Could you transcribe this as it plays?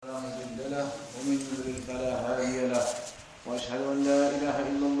له ومن يضلل فلا هادي له وأشهد أن لا إله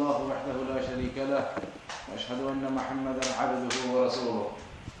إلا الله وحده لا شريك له وأشهد أن محمدا عبده ورسوله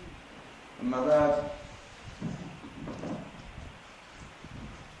أما بعد.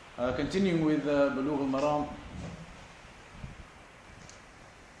 Continuing with Bulugh al-Maram,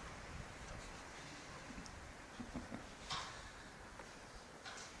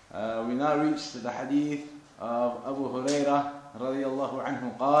 we now reach the hadith of Abu Hurairah رضي الله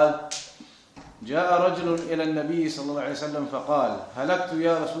عنه قال: جاء رجل إلى النبي صلى الله عليه وسلم فقال: هلكت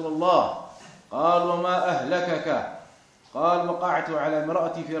يا رسول الله. قال: وما أهلكك؟ قال: وقعت على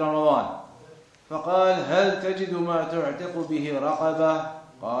امرأتي في رمضان. فقال: هل تجد ما تعتق به رقبة؟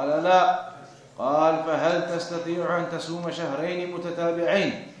 قال: لا. قال: فهل تستطيع أن تصوم شهرين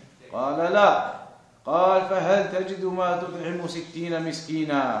متتابعين؟ قال: لا. قال: فهل تجد ما تطعم 60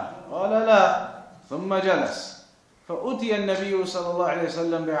 مسكينا؟ قال: لا. ثم جلس، فأتي النبي صلى الله عليه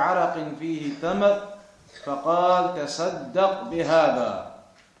وسلم بعرق فيه تمر فقال: تصدق بهذا.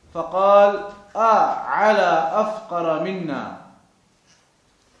 فقال: على أفقر منا،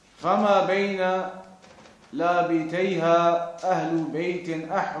 فما بين لابتيها أهل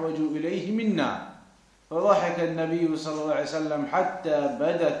بيت أحوج إليه منا. فضحك النبي صلى الله عليه وسلم حتى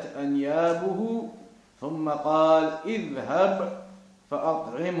بدت أنيابه ثم قال: اذهب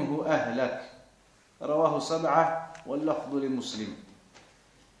فأطعمه أهلك. رواه السبعة واللفظ لمسلم.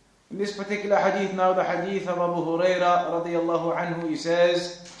 In this particular hadith, now the hadith of Abu Hurairah radiyallahu anhu, he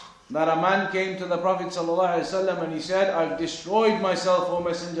says that a man came to the Prophet sallallahu alaihi wasallam and he said, I've destroyed myself, O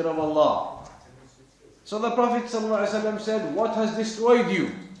Messenger of Allah. So the Prophet sallallahu alaihi wasallam said, what has destroyed you?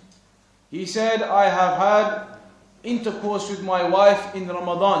 He said, I have had intercourse with my wife in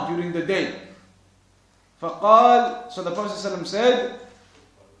Ramadan during the day. فقال, so the Prophet sallallahu alaihi wasallam said,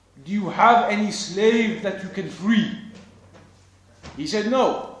 do you have any slave that you can free? He said,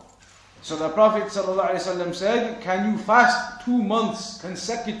 no. So the Prophet ﷺ said, can you fast 2 months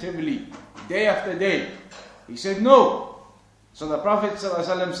consecutively, day after day? He said, no. So the Prophet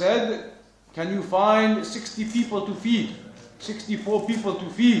ﷺ said, can you find 60 people to feed? 64 people to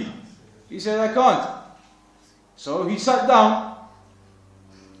feed? He said, I can't. So he sat down.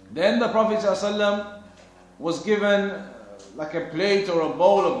 Then the Prophet ﷺ was given like a plate or a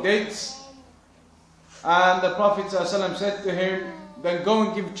bowl of dates, and the Prophet ﷺ said to him, then go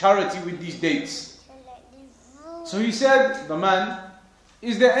and give charity with these dates. So he said, the man,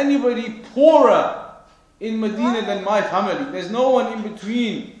 is there anybody poorer in Medina than my family? There's no one in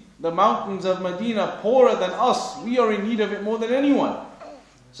between the mountains of Medina poorer than us. We are in need of it more than anyone.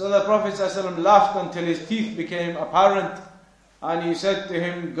 So the Prophet ﷺ laughed until his teeth became apparent, and he said to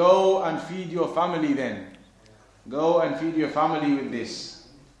him, go and feed your family then. Go and feed your family with this.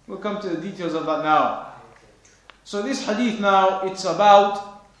 We'll come to the details of that now. So this hadith now, it's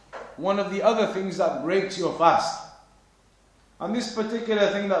about one of the other things that breaks your fast. And this particular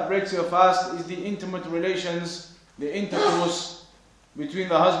thing that breaks your fast is the intimate relations, the intercourse between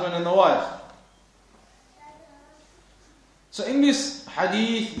the husband and the wife. So in this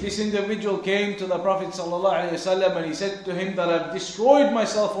hadith, this individual came to the Prophet ﷺ and he said to him that I've destroyed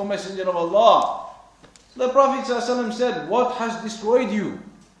myself, O Messenger of Allah. The Prophet ﷺ said, what has destroyed you?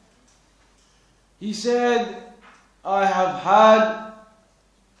 He said, I have had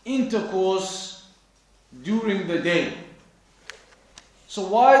intercourse during the day. So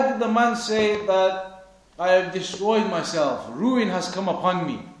why did the man say that I have destroyed myself? Ruin has come upon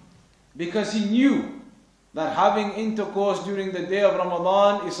me. Because he knew that having intercourse during the day of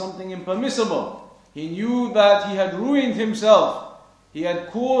Ramadan is something impermissible. He knew that he had ruined himself. He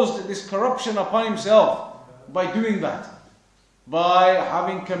had caused this corruption upon himself by doing that, by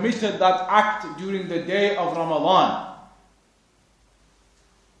having committed that act during the day of Ramadan.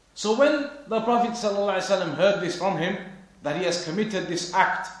 So when the Prophet ﷺ heard this from him, that he has committed this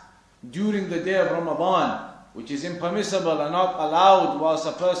act during the day of Ramadan, which is impermissible and not allowed whilst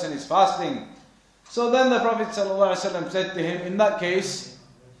a person is fasting, so then the Prophet ﷺ said to him, in that case,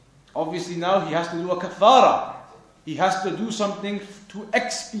 obviously now he has to do a kaffara. He has to do something to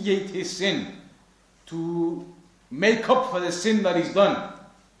expiate his sin, to make up for the sin that he's done.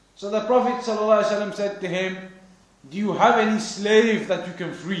 So the Prophet ﷺ said to him, do you have any slave that you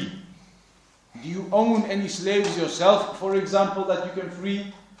can free? Do you own any slaves yourself, for example, that you can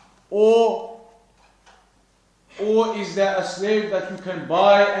free? Or is there a slave that you can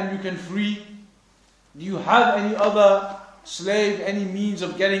buy and you can free? Do you have any other slave, any means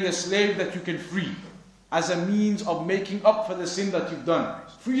of getting a slave that you can free as a means of making up for the sin that you've done?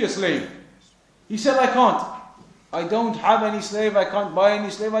 Free a slave. He said, I can't. I don't have any slave, I can't buy any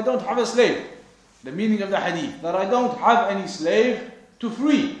slave, I don't have a slave. The meaning of the hadith, that I don't have any slave to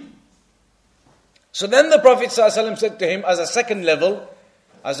free. So then the Prophet ﷺ said to him, as a second level,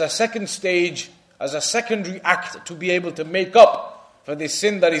 as a second stage, as a secondary act to be able to make up for this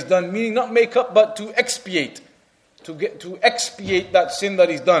sin that is done, meaning not make up but to expiate, to expiate that sin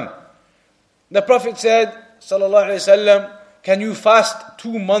that is done. The Prophet said, sallallahu alaihi wasallam, can you fast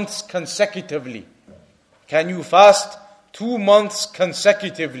 2 months consecutively? Can you fast 2 months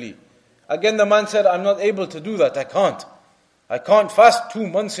consecutively? Again the man said, I'm not able to do that, I can't fast 2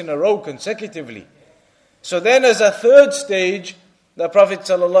 months in a row consecutively. So then as a third stage, the Prophet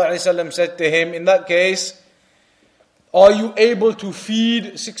ﷺ said to him, in that case, are you able to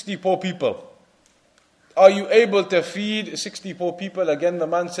feed 60 poor people? Are you able to feed 60 poor people? Again the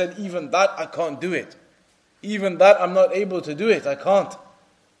man said, even that I can't do it. Even that I'm not able to do it, I can't.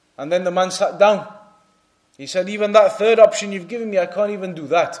 And then the man sat down. He said, even that third option you've given me, I can't even do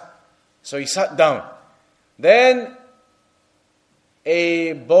that. So he sat down. Then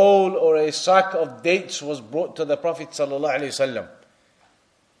a bowl or a sack of dates was brought to the Prophet ﷺ.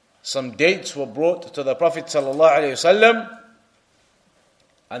 Some dates were brought to the Prophet ﷺ.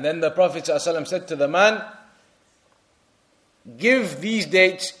 And then the Prophet ﷺ said to the man, give these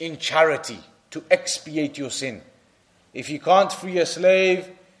dates in charity to expiate your sin. If you can't free a slave,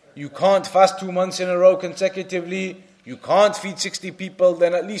 you can't fast 2 months in a row consecutively, you can't feed 60 people,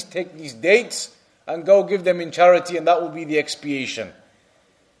 then at least take these dates and go give them in charity, and that will be the expiation.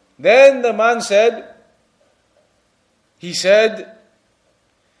 Then the man said, he said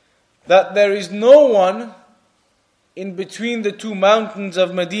that there is no one in between the 2 mountains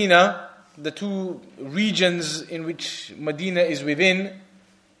of Medina, the 2 regions in which Medina is within.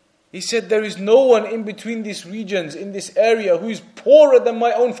 He said, there is no one in between these regions, in this area, who is poorer than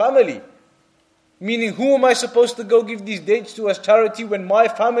my own family. Meaning, who am I supposed to go give these dates to as charity when my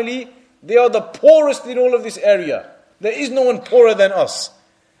family, they are the poorest in all of this area. There is no one poorer than us.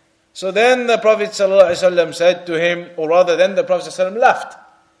 So then the Prophet ﷺ said to him, or rather then the Prophet ﷺ laughed.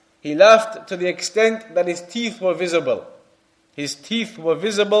 He laughed to the extent that his teeth were visible. His teeth were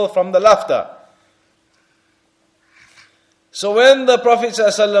visible from the laughter. So when the Prophet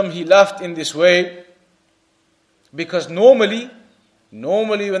ﷺ, he laughed in this way, because normally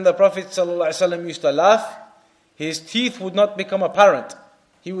when the Prophet ﷺ used to laugh, his teeth would not become apparent.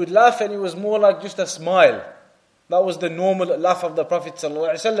 He would laugh and it was more like just a smile. That was the normal laugh of the Prophet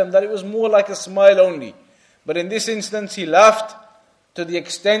ﷺ, that it was more like a smile only. But in this instance he laughed to the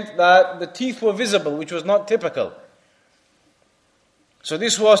extent that the teeth were visible, which was not typical. So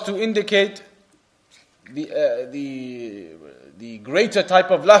this was to indicate the greater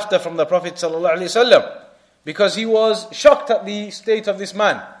type of laughter from the Prophet ﷺ, because he was shocked at the state of this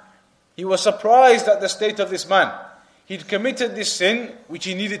man. He was surprised at the state of this man. He'd committed this sin which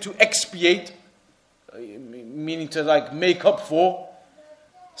he needed to expiate, meaning to make up for.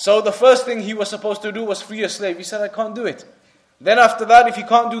 So the first thing he was supposed to do was free a slave. He said, I can't do it. Then after that, if he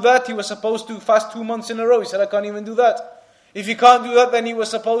can't do that, he was supposed to fast 2 months in a row. He said, I can't even do that. If he can't do that, then he was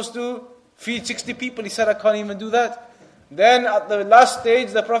supposed to feed 60 people. He said, I can't even do that. Then at the last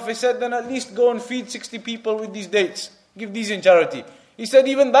stage, the Prophet said, then at least go and feed 60 people with these dates. Give these in charity. He said,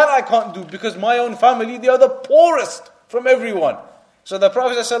 even that I can't do, because my own family, they are the poorest from everyone. So the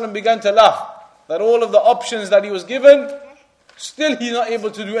Prophet ﷺ began to laugh, that all of the options that he was given, still he's not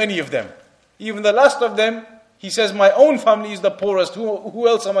able to do any of them. Even the last of them, he says, my own family is the poorest. Who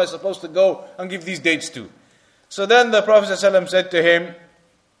else am I supposed to go and give these dates to? So then the Prophet ﷺ said to him,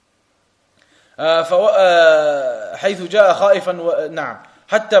 حيث جاء خائفا نعم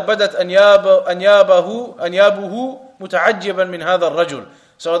حتى بدت أنيابه متعجبا من هذا الرجل.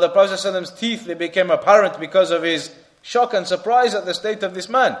 So the Prophet ﷺ's teeth, they became apparent because of his shock and surprise at the state of this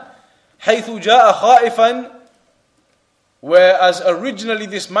man. حيث جاء خائفا, whereas originally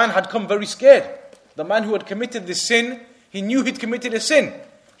this man had come very scared. The man who had committed this sin, he knew he'd committed a sin.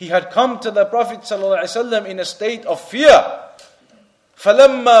 He had come to the Prophet ﷺ in a state of fear.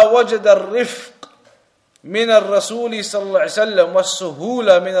 فَلَمَّا وَجَدَ الرِّفْقِ مِنَ الرَّسُولِ صلى الله عليه وسلم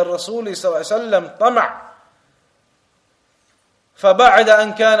وَالسُّهُولَ مِنَ الرَّسُولِ صلى الله عليه وسلم طمع. فبعد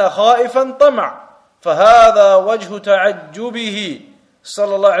أن كان خائفا طمع. فهذا وجه تعجبه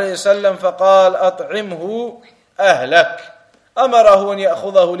صلى الله عليه وسلم فقال أطعمه أهلك. أمره أن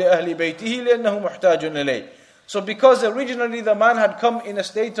يأخذه لأهل بيته لأنه محتاج إليه. So because originally the man had come in a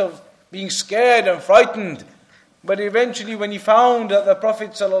state of being scared and frightened, but eventually when he found that the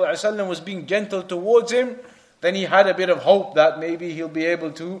Prophet ﷺ was being gentle towards him, then he had a bit of hope that maybe he'll be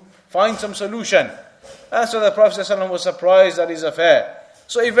able to find some solution. And so the Prophet ﷺ was surprised at his affair.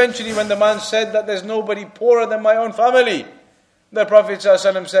 So eventually when the man said that there's nobody poorer than my own family, the Prophet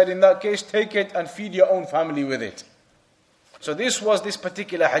ﷺ said, in that case, take it and feed your own family with it. So this was this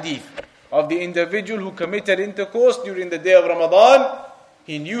particular hadith. of the individual who committed intercourse during the day of Ramadan.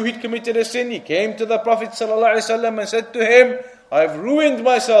 He knew he'd committed a sin. He came to the Prophet ﷺ and said to him, I've ruined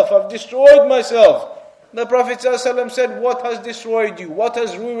myself, I've destroyed myself. The Prophet ﷺ said, what has destroyed you? What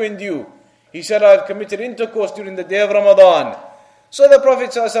has ruined you? He said, I've committed intercourse during the day of Ramadan. So the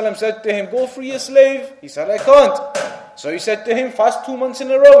Prophet ﷺ said to him, go free a slave. He said, I can't. So he said to him, fast 2 months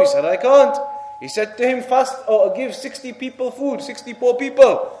in a row. He said, I can't. He said to him, fast or give 60 people food, 60 poor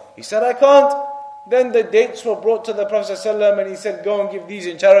people. He said, I can't. Then the dates were brought to the Prophet ﷺ and he said, go and give these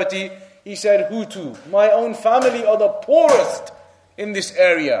in charity. He said, who to? My own family are the poorest in this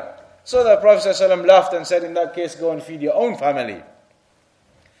area. So the Prophet ﷺ laughed and said, in that case, go and feed your own family.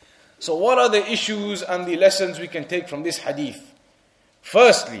 So what are the issues and the lessons we can take from this hadith?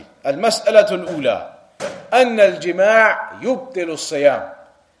 Firstly, المسألة الأولى أن الجماع يبطل الصيام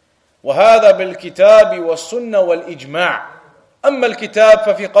وهذا بالكتاب والسنة والإجماع. أما الكتاب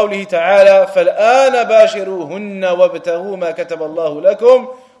ففي قوله تعالى فالآن باشروهن وابتغوا ما كتب الله لكم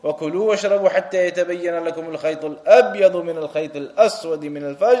وكلوا واشربوا حتى يتبين لكم الخيط الأبيض من الخيط الأسود من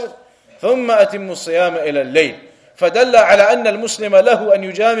الفجر ثم أتموا الصيام إلى الليل. فدل على أن المسلم له أن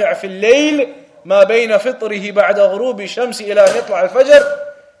يجامع في الليل ما بين فطره بعد غروب الشمس إلى أن يطلع الفجر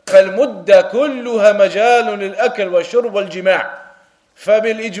فالمدة كلها مجال للأكل والشرب والجماع.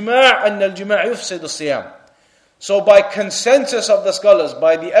 فبالإجماع أن الجماع يفسد الصيام. So by consensus of the scholars,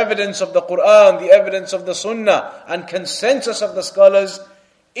 by the evidence of the Quran, the evidence of the Sunnah, and consensus of the scholars,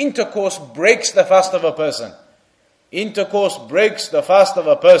 intercourse breaks the fast of a person. Intercourse breaks the fast of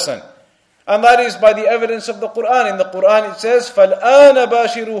a person. And that is by the evidence of the Quran. In the Quran it says, فَالْآنَ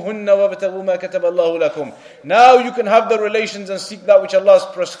بَاشِرُوهُنَّ وَابْتَغُوا مَا كَتَبَ اللَّهُ لَكُمْ. Now you can have the relations and seek that which Allah has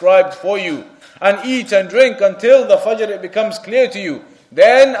prescribed for you. And eat and drink until the Fajr it becomes clear to you.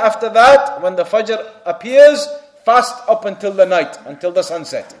 Then after that, when the Fajr appears, fast up until the night, until the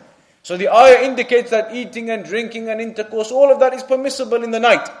sunset. So the ayah indicates that eating and drinking and intercourse, all of that is permissible in the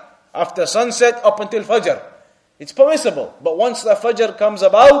night. After sunset up until Fajr. It's permissible. But once the Fajr comes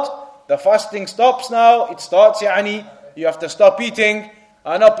about, the fasting stops now. It starts, you have to stop eating.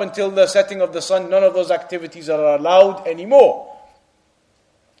 And up until the setting of the sun, none of those activities are allowed anymore.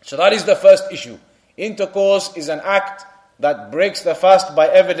 So that is the first issue. Intercourse is an act that breaks the fast by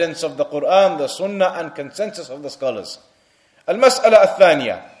evidence of the Quran, the Sunnah, and consensus of the scholars. المسألة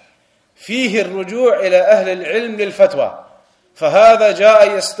الثانية فيه الرجوع إلى أهل العلم للفتوى فهذا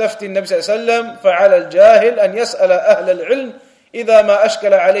جاء يستفتي النبي صلى الله عليه وسلم فعلى الجاهل أن يسأل أهل العلم إذا ما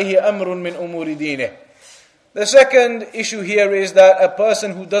أشكل عليه أمر من أمور دينه. The second issue here is that a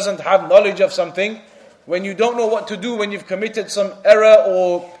person who doesn't have knowledge of something, when you don't know what to do, when you've committed some error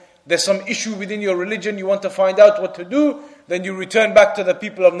or there's some issue within your religion, you want to find out what to do, then you return back to the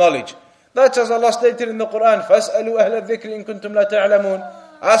people of knowledge. That's as Allah stated in the Quran, فَاسْأَلُوا أَهْلَ الذِّكْرِ إِن كُنتُمْ لَا تَعْلَمُونَ.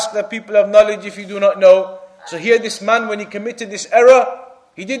 Ask the people of knowledge if you do not know. So here this man, when he committed this error,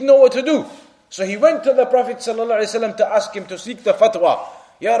 he didn't know what to do. So he went to the Prophet ﷺ to ask him to seek the fatwa.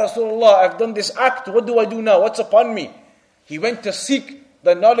 Ya Rasulullah, I've done this act, what do I do now? What's upon me? He went to seek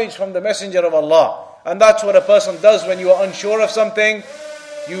the knowledge from the Messenger of Allah. And that's what a person does when you are unsure of something,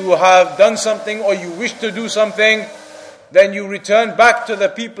 you have done something or you wish to do something, then you return back to the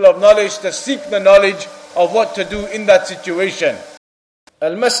people of knowledge to seek the knowledge of what to do in that situation.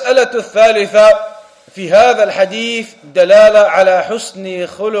 المسألة الثالثة في هذا الحديث دلالة على حسن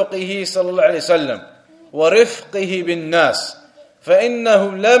خلقه صلى الله عليه وسلم ورفقه بالناس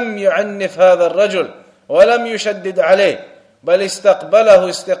فإنه لم يعنف هذا الرجل ولم يشدد عليه بل استقبله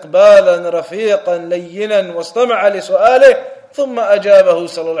استقبالا رفيقا لينا واستمع لسؤاله ثم أجابه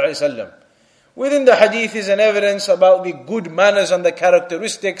صلى الله عليه وسلم. Within the hadith is an evidence about the good manners and the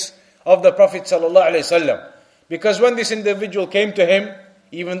characteristics of the Prophet sallallahu alaihi wasallam. Because when this individual came to him,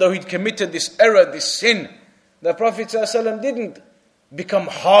 even though he'd committed this error, this sin, the Prophet sallallahu alaihi wasallam didn't become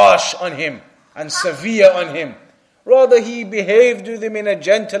harsh on him and severe on him. Rather, he behaved with him in a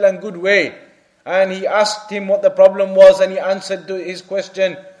gentle and good way. And he asked him what the problem was and he answered to his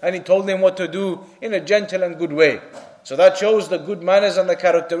question and he told him what to do in a gentle and good way. So that shows the good manners and the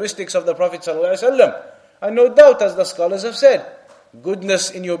characteristics of the Prophet ﷺ. And no doubt, as the scholars have said,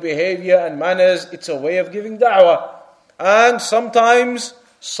 goodness in your behavior and manners, it's a way of giving da'wah. And sometimes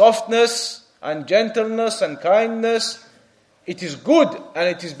softness and gentleness and kindness, it is good and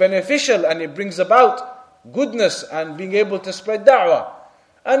it is beneficial and it brings about goodness and being able to spread da'wah.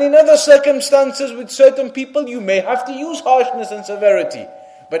 And in other circumstances with certain people, you may have to use harshness and severity.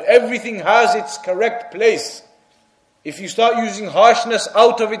 But everything has its correct place. If you start using harshness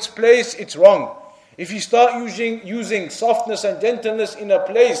out of its place, it's wrong. If you start using softness and gentleness in a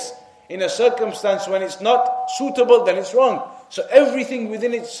place, in a circumstance when it's not suitable, then it's wrong. So everything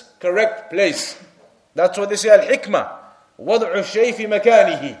within its correct place. That's what they say, al-hikmah. وَضْعُ الشَّيْءِ فِي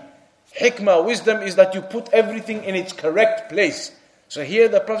مَكَانِهِ. Hikmah, wisdom, is that you put everything in its correct place. So here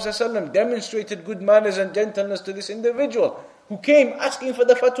the Prophet ﷺ demonstrated good manners and gentleness to this individual who came asking for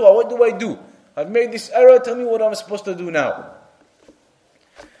the fatwa. What do I do? I've made this error, tell me what I'm supposed to do now.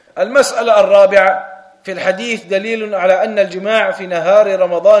 المسألة الرابعة في الحديث دليل على أن الجماع في نهار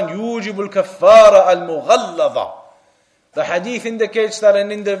رمضان يوجب الكفارة المغلظة. The hadith indicates that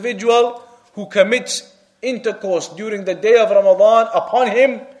an individual who commits intercourse during the day of Ramadan, upon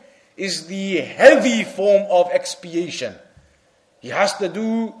him is the heavy form of expiation. He has to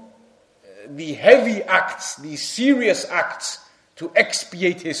do the heavy acts, the serious acts, to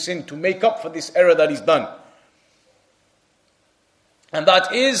expiate his sin, to make up for this error that he's done. And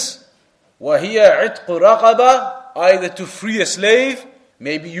that is وَهِيَ عِتْقُ رَقَبَةٍ, either to free a slave.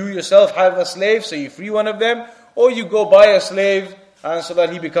 Maybe you yourself have a slave, so you free one of them, or you go buy a slave and so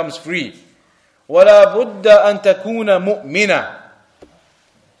that he becomes free. وَلَا بُدَّ أَن تَكُونَ مُؤْمِنًا.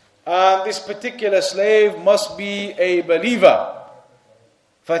 And this particular slave must be a believer.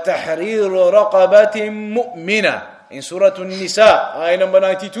 فَتَحْرِيرُ رَقَبَةٍ مُؤْمِنًا. In Surah An-Nisa, ayah number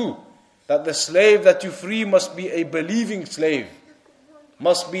 92, that the slave that you free must be a believing slave,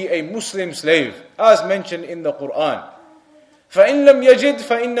 must be a Muslim slave, as mentioned in the Quran. فَإِن لَمْ يَجِدْ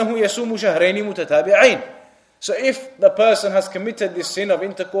فَإِنَّهُ يَسُومُ شَهْرَيْنِ مُتَتَابِعَيْنِ. So if the person has committed this sin of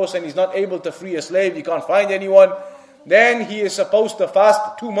intercourse and he's not able to free a slave, he can't find anyone, then he is supposed to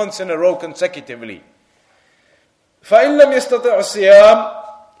fast 2 months in a row consecutively. فَإِن لَمْ يَسْتَطِعُ الصِّيَامِ.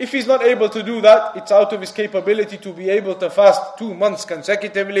 If he's not able to do that, it's out of his capability to be able to fast 2 months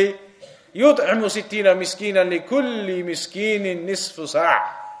consecutively. يُطْعِمُ سِتِّينَ مِسْكِينًا لِكُلِّ مِسْكِينٍ نِصْفُ سَاعٍ.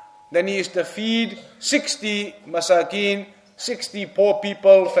 Then he is to feed 60 masakin, 60 poor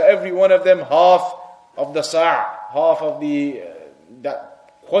people, for every one of them half of the sa', half of the that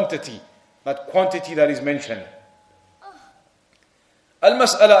quantity that is mentioned.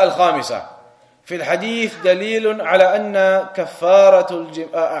 المسألة الخامسة في الحديث دليل على أن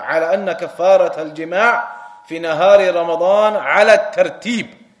كفارة الجماع في نهار رمضان على الترتيب،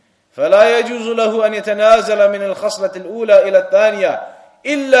 فلا يجوز له أن يتنازل من الخصلة الأولى إلى الثانية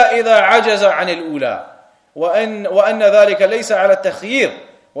إلا إذا عجز عن الأولى، وأن ذلك ليس على التخيير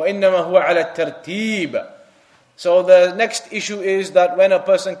وإنما هو على الترتيب. So the next issue is that when a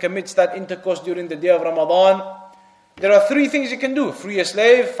person commits that intercourse during the day of Ramadan, there are 3 things you can do: free a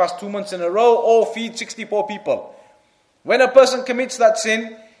slave, fast 2 months in a row, or feed 60 poor people. When a person commits that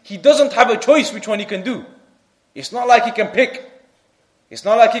sin, he doesn't have a choice which one he can do. It's not like he can pick. It's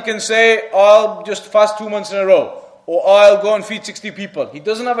not like he can say, I'll just fast 2 months in a row, or I'll go and feed 60 people. He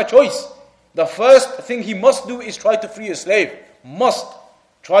doesn't have a choice. The first thing he must do is try to free a slave. Must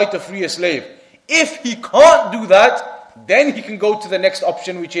try to free a slave. If he can't do that, then he can go to the next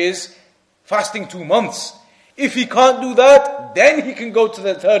option, which is fasting 2 months. If he can't do that, then he can go to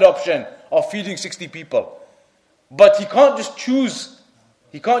the third option of feeding 60 people. But he can't just choose.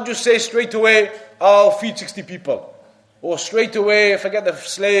 He can't just say straight away, I'll feed 60 people. Or straight away, forget the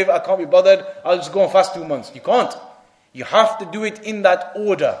slave, I can't be bothered, I'll just go and fast 2 months. You can't. You have to do it in that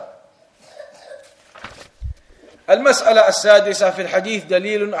order. المسألة السادسة في الحديث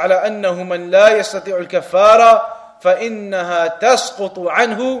دليل على أنه من لا يستطيع الكفارة فإنها تسقط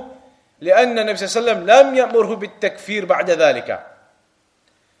عنه لأن النبي صلى الله عليه وسلم لم يأمره بالتكفير بعد ذلك.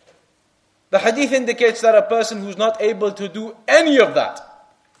 The hadith indicates that a person who's not able to do any of that,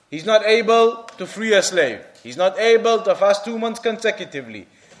 he's not able to free a slave, he's not able to fast 2 months consecutively,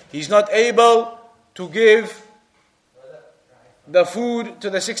 he's not able to give the food to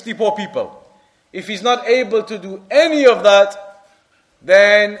the 60 poor people. If he's not able to do any of that,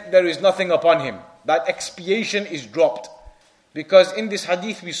 then there is nothing upon him. That expiation is dropped. Because in this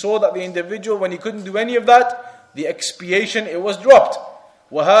hadith we saw that the individual, when he couldn't do any of that, the expiation, it was dropped.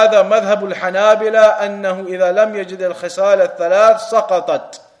 وَهَذَا مَذْهَبُ الْحَنَابِلَةِ أَنَّهُ إِذَا لَمْ يَجِدِ الْخِصَالَ الثَّلَاثِ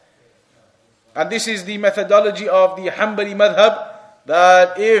سَقَطَتْ. And this is the methodology of the Hanbali madhab,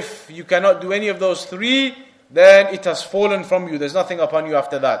 that if you cannot do any of those 3, then it has fallen from you. There's nothing upon you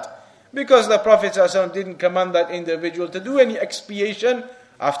after that. Because the Prophet ﷺ didn't command that individual to do any expiation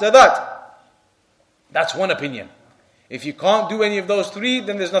after that. That's one opinion. If you can't do any of those 3,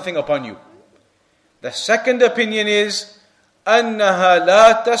 then there's nothing upon you. The second opinion is أنها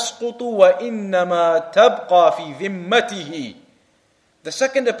لا تسقط وإنما تبقى في ذمته. The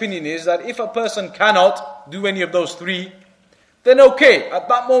second opinion is that if a person cannot do any of those 3, then okay, at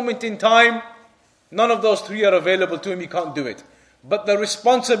that moment in time, none of those 3 are available to him, he can't do it. But the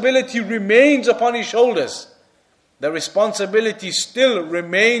responsibility remains upon his shoulders. The responsibility still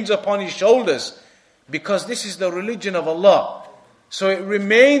remains upon his shoulders. Because this is the religion of Allah. So it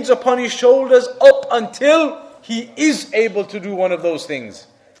remains upon his shoulders up until he is able to do one of those things.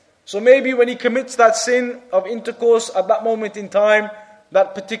 So maybe when he commits that sin of intercourse at that moment in time,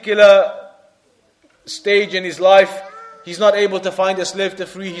 that particular stage in his life, he's not able to find a slave to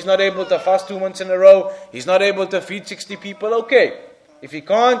free, he's not able to fast 2 months in a row, he's not able to feed 60 people, okay. If he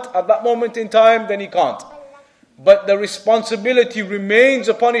can't at that moment in time, then he can't. But the responsibility remains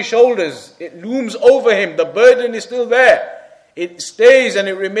upon his shoulders. It looms over him. The burden is still there. It stays and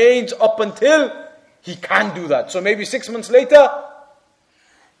it remains up until he can do that. So maybe 6 months later,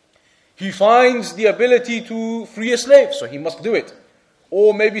 he finds the ability to free a slave, so he must do it.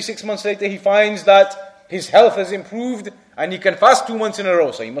 Or maybe 6 months later, he finds that his health has improved and he can fast 2 months in a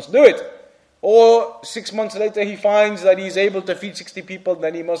row, so he must do it. Or 6 months later, he finds that he's able to feed 60 people,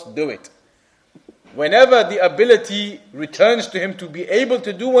 then he must do it. Whenever the ability returns to him to be able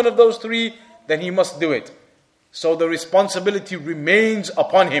to do one of those three, then he must do it. So the responsibility remains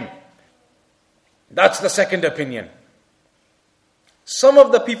upon him. That's the second opinion. Some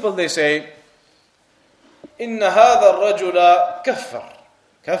of the people, they say, إن هذا الرجل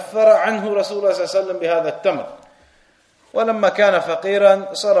كفر عنه رسول الله صلى الله عليه وسلم بهذا التمر ولما كان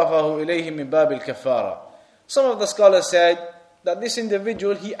فقيرا صرفه إليه من باب الكفارة. Some of the scholars said that this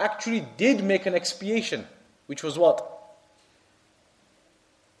individual, he actually did make an expiation, which was what?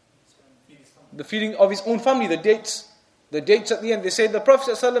 The feeding of his own family, the dates. The dates at the end. They say the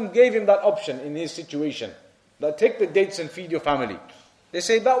Prophet ﷺ gave him that option in his situation. That take the dates and feed your family. They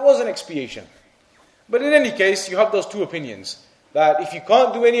say that was an expiation. But in any case, you have those two opinions. That if you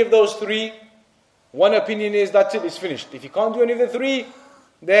can't do any of those three, one opinion is that's it, it's finished. If you can't do any of the three,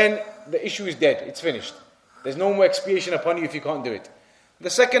 then the issue is dead, it's finished. There's no more expiation upon you if you can't do it. The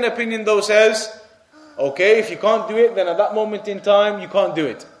second opinion though says, okay, if you can't do it, then at that moment in time, you can't do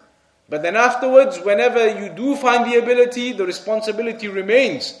it. But then afterwards, whenever you do find the ability, the responsibility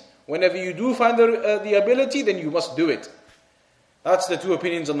remains. Whenever you do find the ability, then you must do it. That's the two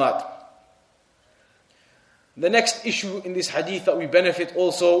opinions on that. The next issue in this hadith that we benefit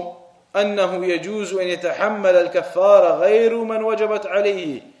also, أنه يجوز أن يتحمل الكفار غير من وجبت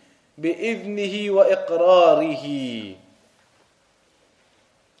عليه بإذنه وإقراره.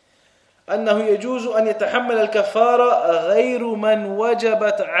 أنه يجوز أن يتحمل الكفار غير من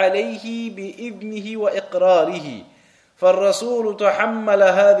وجبت عليه بإذنه وإقراره. فالرسول تحمل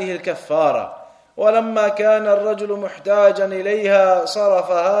هذه الكفارة ولما كان الرجل محتاجا إليها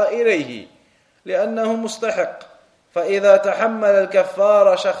صرفها إليه لأنه مستحق. فإذا تحمل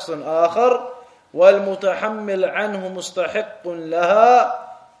الكفارة شخص آخر والمتحمل عنه مستحق لها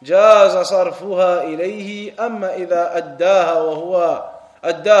جاز صرفها إليه. أما إذا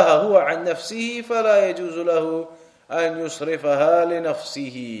أداها هو عن نفسه فلا يجوز له أن يصرفها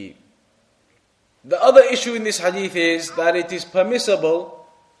لنفسه. The other issue in this hadith is that it is permissible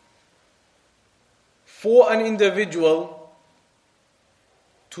for an individual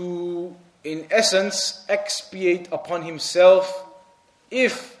to, in essence, expiate upon himself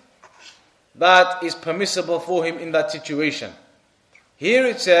if that is permissible for him in that situation. Here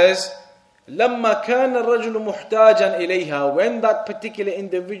it says, لما كان الرجل محتاجا إليها, when that particular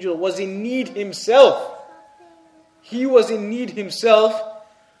individual was in need himself, he was in need himself,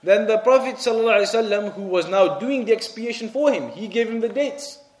 then the Prophet ﷺ, who was now doing the expiation for him, he gave him the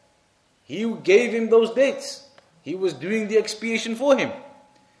dates. He gave him those dates. He was doing the expiation for him.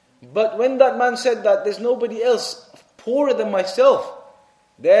 But when that man said that there's nobody else poorer than myself,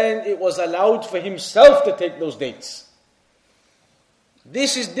 then it was allowed for himself to take those dates.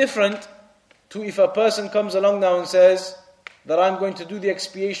 This is different to if a person comes along now and says that I'm going to do the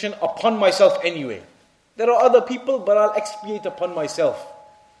expiation upon myself anyway. There are other people, but I'll expiate upon myself.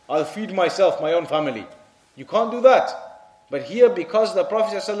 I'll feed myself, my own family. You can't do that. But here, because the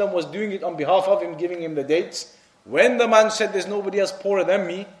Prophet ﷺ was doing it on behalf of him, giving him the dates, when the man said there's nobody else poorer than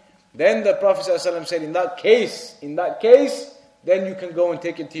me, then the Prophet ﷺ said, in that case, then you can go and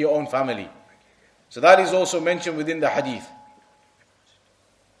take it to your own family. So that is also mentioned within the hadith.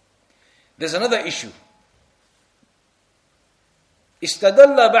 There's another issue.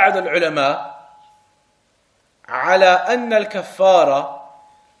 استدل بعض العلماء على أن الكفارة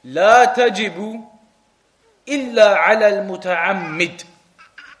لا تجب إلا على المتعمد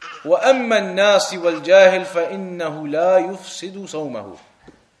وأما الناس والجاهل فإنه لا يفسد صومه.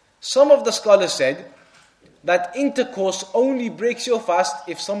 Some of the scholars said that intercourse only breaks your fast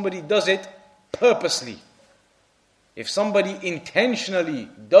if somebody does it purposely. If somebody intentionally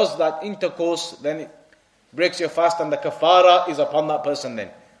does that intercourse, then it breaks your fast and the kafara is upon that person then.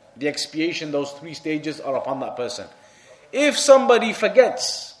 The expiation, those three stages are upon that person. If somebody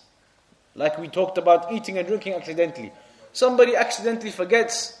forgets Like we talked about eating and drinking accidentally. Somebody accidentally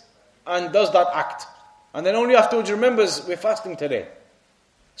forgets and does that act. And then only afterwards remembers, we're fasting today.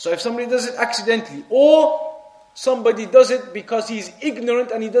 So if somebody does it accidentally, or somebody does it because he's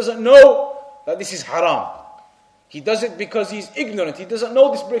ignorant and he doesn't know that this is haram. He does it because he's ignorant. He doesn't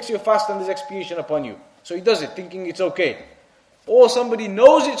know this breaks your fast and there's expiation upon you. So he does it thinking it's okay. Or somebody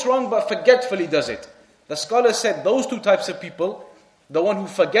knows it's wrong but forgetfully does it. The scholars said those two types of people, the one who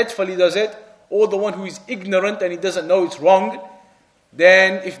forgetfully does it, or the one who is ignorant and he doesn't know it's wrong,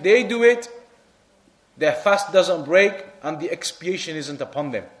 then if they do it, their fast doesn't break and the expiation isn't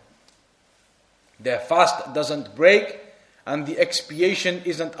upon them. Their fast doesn't break and the expiation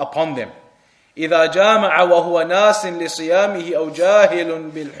isn't upon them. إذا جامع وهو ناس لصيامه أو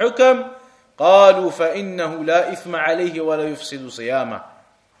جاهل بالحكم قالوا فإنه لا إثم عليه ولا يفسد صيامه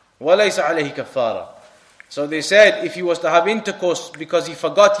وليس عليه كفارة. So they said if he was to have intercourse because he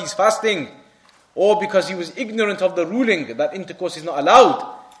forgot he's fasting, or because he was ignorant of the ruling that intercourse is not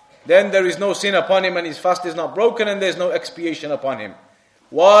allowed, then there is no sin upon him and his fast is not broken and there is no expiation upon him.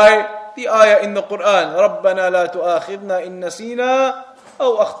 Why? The ayah in the Quran, رَبَّنَا لَا تُؤَاخِذْنَا إِن نَسِينَا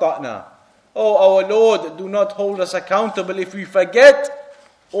أَوْ أَخْطَأْنَا. Oh our Lord, do not hold us accountable if we forget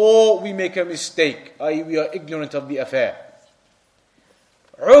or we make a mistake, i.e. we are ignorant of the affair.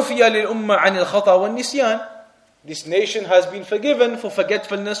 عُفِيَ لِلْأُمَّةِ عَنِ الْخَطَأِ وَالنِّسْيَانِ. This nation has been forgiven for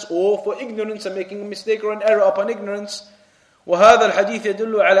forgetfulness or for ignorance and making a mistake or an error upon ignorance. وهذا الحديث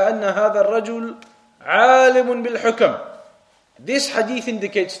يدل على أن هذا الرجل عالم بالحكم. This hadith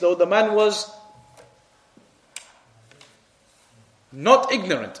indicates though the man was not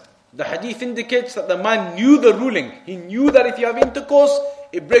ignorant. The hadith indicates that the man knew the ruling. He knew that if you have intercourse,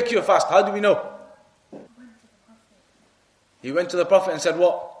 it breaks your fast. How do we know? He went to the Prophet and said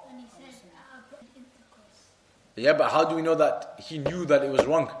what? And he said, intercourse. Yeah, but how do we know that he knew that it was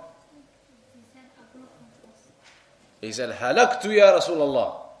wrong? He said, He said, halaktu ya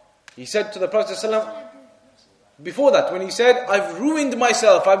Rasulullah. He said to the Prophet ﷺ, before that, when he said, I've ruined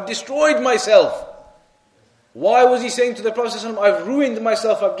myself, I've destroyed myself. Why was he saying to the Prophet ﷺ, I've ruined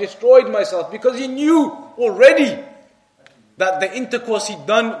myself, I've destroyed myself? Because he knew already that the intercourse he'd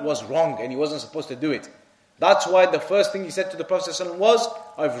done was wrong and he wasn't supposed to do it. That's why the first thing he said to the Prophet ﷺ was,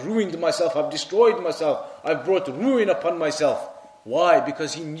 I've ruined myself, I've destroyed myself, I've brought ruin upon myself. Why?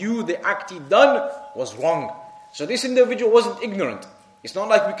 Because he knew the act he'd done was wrong. So this individual wasn't ignorant. It's not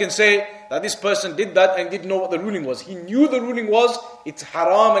like we can say that this person did that and didn't know what the ruling was. He knew the ruling was, it's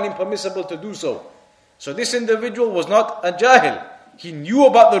haram and impermissible to do so. So this individual was not a jahil. He knew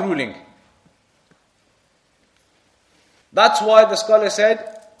about the ruling. That's why the scholar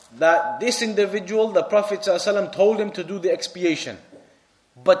said that this individual, the Prophet ﷺ told him to do the expiation.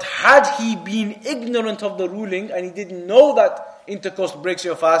 But had he been ignorant of the ruling and he didn't know that intercourse breaks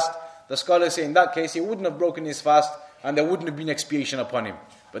your fast, the scholars say in that case he wouldn't have broken his fast and there wouldn't have been expiation upon him.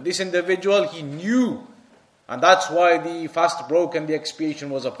 But this individual, he knew, and that's why the fast broke and the expiation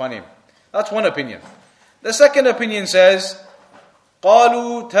was upon him. That's one opinion. The second opinion says,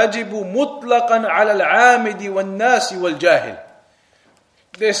 قالوا تجب مطلقا على العامد والناس والجاهل.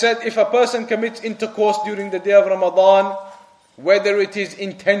 They said if a person commits intercourse during the day of Ramadan, whether it is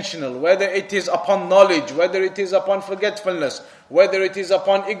intentional, whether it is upon knowledge, whether it is upon forgetfulness, whether it is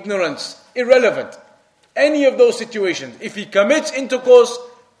upon ignorance, irrelevant. Any of those situations, if he commits intercourse,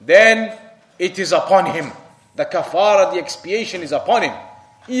 then it is upon him. The kafara, the expiation is upon him.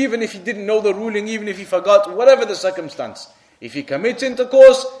 Even if he didn't know the ruling, even if he forgot, whatever the circumstance. If he commits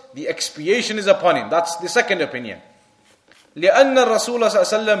intercourse, the expiation is upon him. That's the second opinion. لأن الرسول صلى الله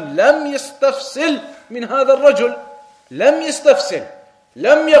عليه وسلم لم يستفسل من هذا الرجل. لم يستفسل.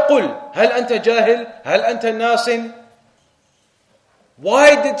 لم يقل هل أنت جاهل؟ هل أنت ناس؟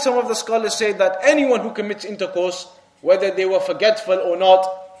 Why did some of the scholars say that anyone who commits intercourse, whether they were forgetful or not,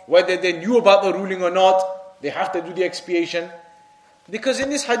 whether they knew about the ruling or not, they have to do the expiation? Because in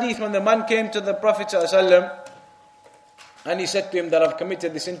this hadith, when the man came to the Prophet ﷺ and he said to him that I've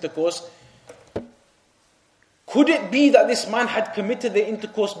committed this intercourse, could it be that this man had committed the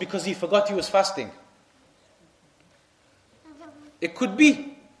intercourse because he forgot he was fasting? It could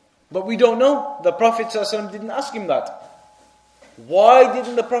be, but we don't know. The Prophet ﷺ didn't ask him that. Why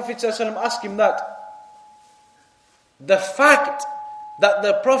didn't the Prophet ﷺ ask him that? The fact that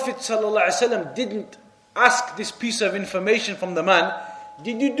the Prophet ﷺ didn't ask this piece of information from the man,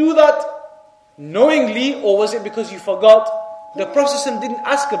 did you do that knowingly or was it because you forgot? The Prophet ﷺ didn't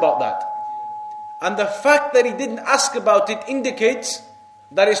ask about that. And the fact that he didn't ask about it indicates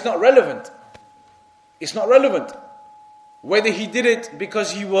that it's not relevant. It's not relevant. Whether he did it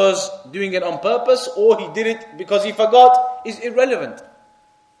because he was doing it on purpose or he did it because he forgot is irrelevant.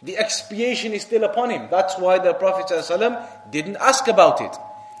 The expiation is still upon him. That's why the Prophet ﷺ didn't ask about it.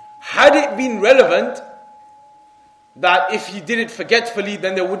 Had it been relevant, that if he did it forgetfully,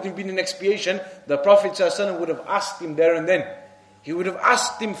 then there wouldn't have been an expiation, the Prophet ﷺ would have asked him there and then. He would have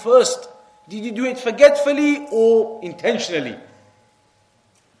asked him first, did you do it forgetfully or intentionally?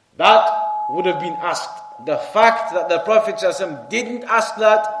 That would have been asked. The fact that the Prophet ﷺ didn't ask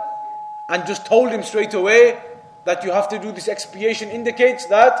that and just told him straight away that you have to do this expiation indicates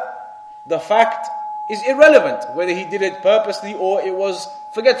that the fact is irrelevant, whether he did it purposely or it was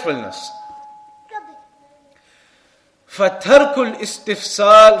forgetfulness. فَتَرْكُ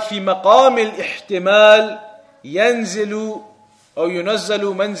الْإِسْتِفْسَالِ فِي مَقَامِ الْإِحْتِمَالِ يَنْزِلُ أو ينزل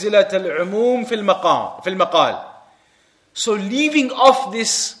منزلة العموم في المقال. So leaving off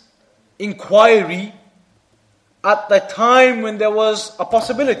this inquiry at the time when there was a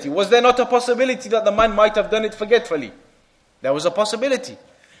possibility. Was there not a possibility that the man might have done it forgetfully? There was a possibility.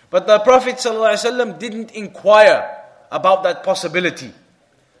 But the Prophet ﷺ didn't inquire about that possibility.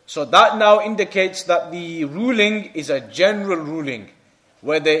 So that now indicates that the ruling is a general ruling,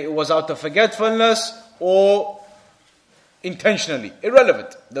 whether it was out of forgetfulness or intentionally.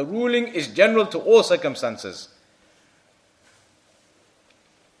 Irrelevant. The ruling is general to all circumstances.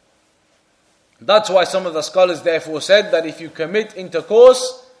 That's why some of the scholars therefore said that if you commit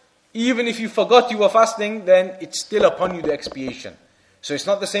intercourse, even if you forgot you were fasting, then it's still upon you the expiation. So it's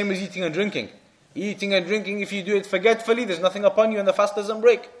not the same as eating and drinking. Eating and drinking, if you do it forgetfully, there's nothing upon you and the fast doesn't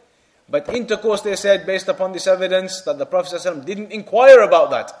break. But intercourse, they said, based upon this evidence, that the Prophet ﷺ didn't inquire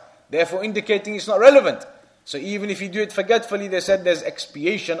about that, therefore indicating it's not relevant. So even if you do it forgetfully, they said there's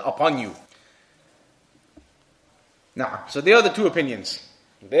expiation upon you. Now, so there are the two opinions.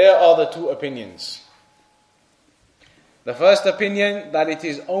 There are the two opinions. The first opinion, that it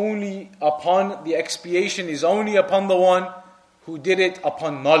is only upon, the expiation is only upon the one who did it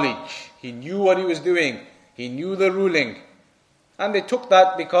upon knowledge. He knew what he was doing. He knew the ruling. And they took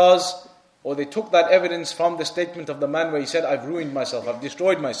that because, or they took that evidence from the statement of the man where he said, I've ruined myself, I've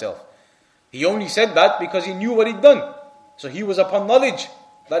destroyed myself. He only said that because he knew what he'd done. So he was upon knowledge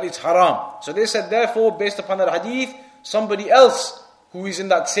that it's haram. So they said, therefore, based upon that hadith, somebody else who is in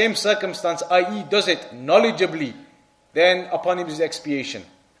that same circumstance, i.e. does it knowledgeably, then upon him is expiation.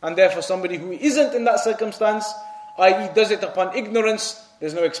 And therefore somebody who isn't in that circumstance, i.e. does it upon ignorance,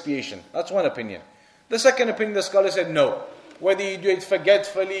 there's no expiation. That's one opinion. The second opinion, the scholar said no. Whether you do it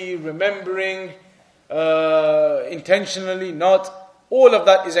forgetfully, remembering, intentionally, not, all of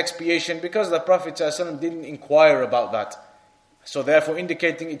that is expiation because the Prophet ﷺ didn't inquire about that. So therefore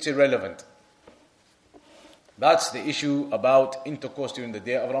indicating it's irrelevant. That's the issue about intercourse during the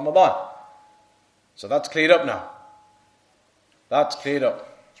day of Ramadan. So that's cleared up now. That's cleared up.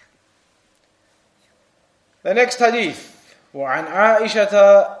 The next hadith. وعن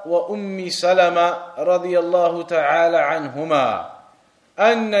عائشة وأم سلمة رضي الله تعالى عنهما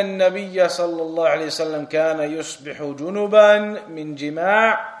أن النبي صلى الله عليه وسلم كان يصبح جنبا من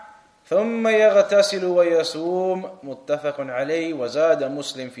جماع ثم يغتسل ويصوم متفق عليه وزاد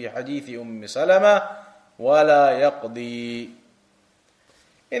مسلم في حديث أم سلمة ولا يقضي.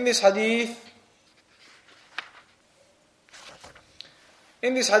 In this hadith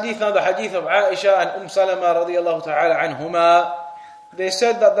now, the hadith of Aisha and Salama radiallahu ta'ala anhuma, they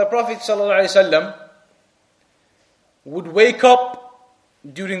said that the Prophet sallallahu alaihi wasallam would wake up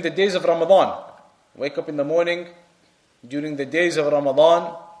during the days of Ramadan. Wake up in the morning during the days of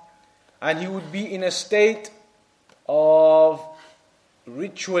Ramadan, and he would be in a state of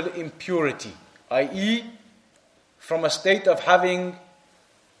ritual impurity, i.e. from a state of having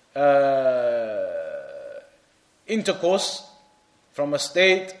intercourse, from a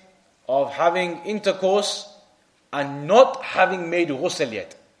state of having intercourse and not having made ghusl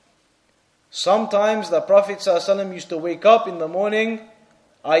yet. Sometimes the Prophet ﷺ used to wake up in the morning,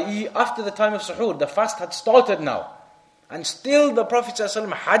 i.e. after the time of suhoor, the fast had started now, and still the Prophet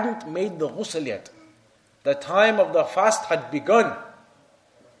ﷺ hadn't made the ghusl yet. The time of the fast had begun,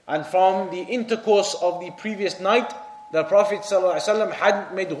 and from the intercourse of the previous night, the Prophet ﷺ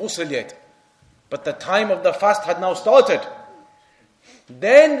hadn't made ghusl yet. But the time of the fast had now started.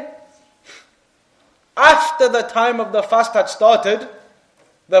 Then, after the time of the fast had started,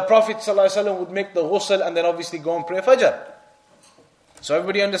 the Prophet ﷺ would make the ghusl and then obviously go and pray Fajr. So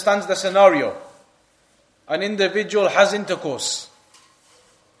everybody understands the scenario. An individual has intercourse.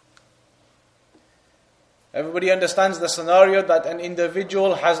 Everybody understands the scenario that an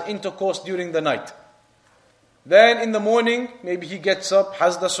individual has intercourse during the night. Then in the morning, maybe he gets up,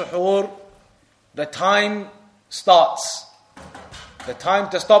 has the suhoor, the time starts. The time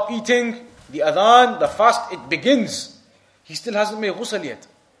to stop eating, the adhan, the fast, it begins. He still hasn't made ghusl yet.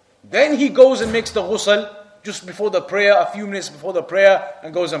 Then he goes and makes the ghusl just before the prayer, a few minutes before the prayer,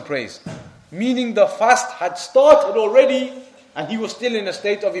 and goes and prays. Meaning the fast had started already and he was still in a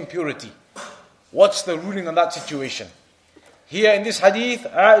state of impurity. What's the ruling on that situation? Here in this hadith,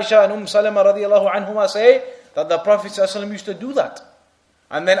 Aisha and Salama radiallahu anhuma say that the Prophet ﷺ used to do that.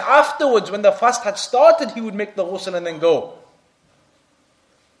 And then afterwards, when the fast had started, he would make the ghusl and then go.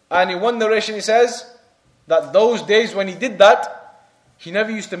 And in one narration he says that those days when he did that, he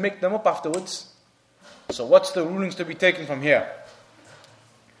never used to make them up afterwards. So what's the rulings to be taken from here?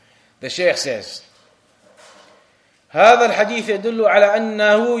 The Shaykh says, هذا الحديث يدل على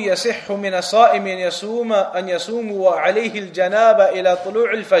أنه يصح من الصائم أن يصوم وعليه الجنابة إلى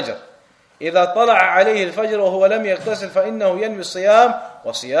طلوع الفجر. إذا طلع عليه الفجر وهو لم يغتسل فإنه ينوي الصيام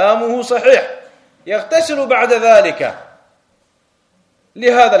وصيامه صحيح. يغتسل بعد ذلك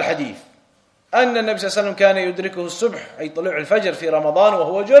لهذا الحديث أن النبي صلى الله عليه وسلم كان يدركه الصبح أي طلوع الفجر في رمضان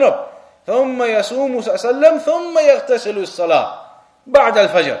وهو جنب ثم يصوم صلى الله عليه وسلم ثم يغتسل الصلاة بعد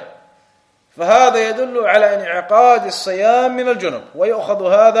الفجر. فهذا يدل على انعقاد الصيام من الجنب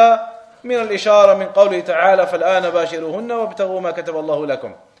ويأخذ هذا من الإشارة من قوله تعالى فالآن باشروهن وابتغوا ما كتب الله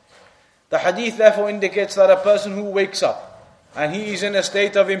لكم. The hadith therefore indicates that a person who wakes up and he is in a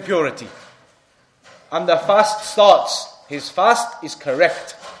state of impurity and the fast starts, his fast is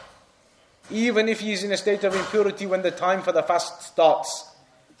correct. Even if he is in a state of impurity when the time for the fast starts,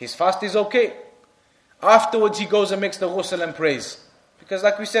 his fast is okay. Afterwards he goes and makes the ghusl and prays. Because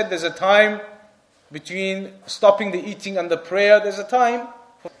like we said, there's a time between stopping the eating and the prayer, there's a time.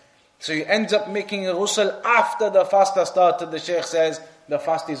 So he ends up making a ghusl after the fast has started. The Shaykh says, the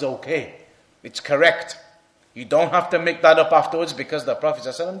fast is okay. It's correct. You don't have to make that up afterwards because the Prophet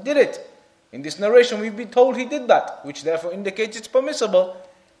ﷺ did it. In this narration we've been told he did that, which therefore indicates it's permissible.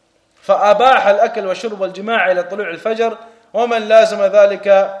 فأباح الأكل والشرب والجماع إلى طلوع الفجر ومن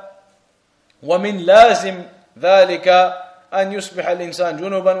لازم ذلك أن يصبح الإنسان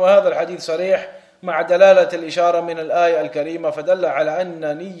جنبا وهذا الحديث صريح مع دلالة الإشارة من الآية الكريمة فدل على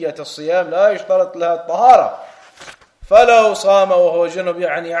أن نية الصيام لا يشترط لها الطهارة فلو صام وهو جنب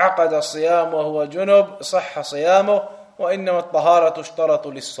يعني عقد الصيام وهو جنب صح صيامه وإنما الطهارة تشترط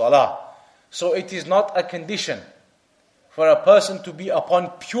للصلاة. So it is not a condition for a person to be upon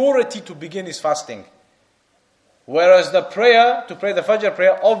purity to begin his fasting. Whereas the prayer, to pray the Fajr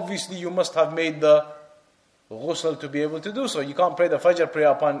prayer, obviously you must have made the ghusl to be able to do so. You can't pray the Fajr prayer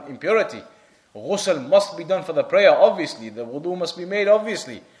upon impurity. Ghusl must be done for the prayer, obviously. The wudu must be made,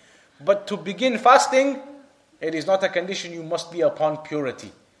 obviously. But to begin fasting, it is not a condition you must be upon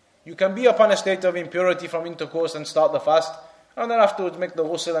purity. You can be upon a state of impurity from intercourse and start the fast, and then afterwards make the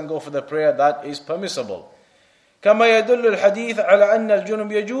ghusl and go for the prayer. That is permissible. كما يدل الحديث على أن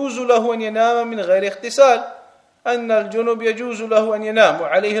الجنب يجوز له أن ينام من غير اغتسال أن الجنب يجوز له أن ينام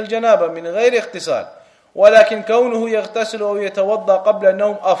وعليه الجنابة من غير اغتسال ولكن كونه يغتسل أو يتوضأ قبل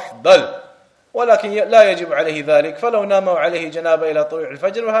النوم أفضل ولكن لا يجب عليه ذلك فلو نام وعليه جنابة إلى طلوع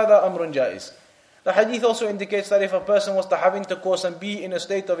الفجر وهذا أمر جائز. The hadith also indicates that if a person was to have intercourse and be in a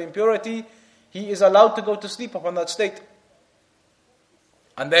state of impurity, he is allowed to go to sleep upon that state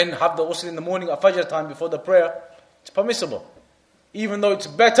and then have the ghusl in the morning at Fajr time before the prayer. It's permissible. Even though it's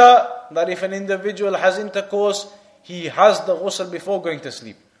better that if an individual has intercourse, he has the ghusl before going to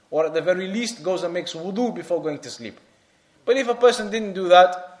sleep. Or at the very least goes and makes wudu before going to sleep. But if a person didn't do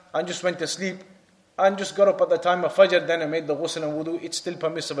that and just went to sleep and just got up at the time of Fajr then and made the ghusl and wudu, it's still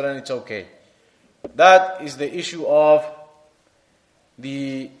permissible and it's okay. That is the issue of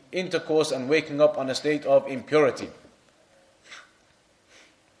the intercourse and waking up on a state of impurity.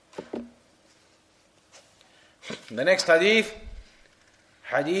 The next hadith,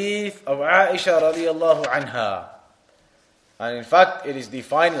 hadith of Aisha radiyallahu anha. And in fact, it is the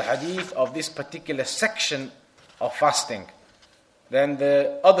final hadith of this particular section of fasting. Then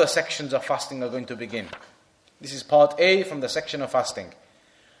the other sections of fasting are going to begin. This is part A from the section of fasting.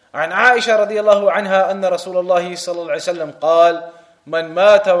 عن عائشة رضي الله عنها أن رسول الله صلى الله عليه وسلم قال من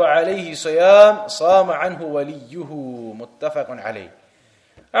مات وعليه صيام صام عنه وليه متفق عليه.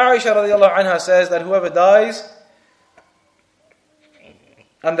 Aisha رضي الله عنها says that whoever dies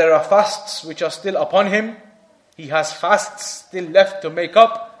and there are fasts which are still upon him, he has fasts still left to make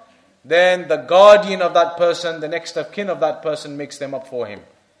up, then the guardian of that person, the next of kin of that person makes them up for him.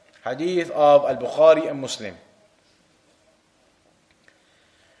 Hadith of Al-Bukhari and Muslim.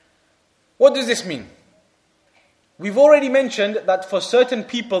 What does this mean? We've already mentioned that for certain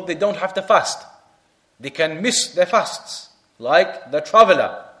people they don't have to fast. They can miss their fasts. Like the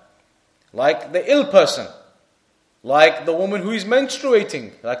traveler, like the ill person, like the woman who is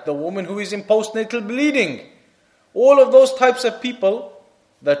menstruating, like the woman who is in postnatal bleeding. All of those types of people,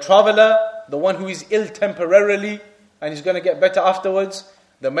 the traveler, the one who is ill temporarily and is going to get better afterwards,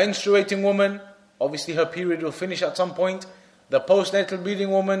 the menstruating woman, obviously her period will finish at some point, the postnatal bleeding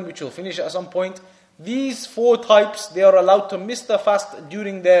woman, which will finish at some point. These 4 types, they are allowed to miss the fast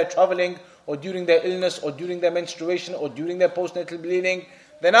during their traveling, or during their illness, or during their menstruation, or during their postnatal bleeding.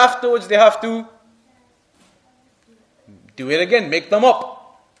 Then afterwards they have to do it again, make them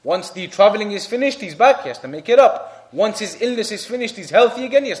up. Once the traveling is finished, he's back, he has to make it up. Once his illness is finished, he's healthy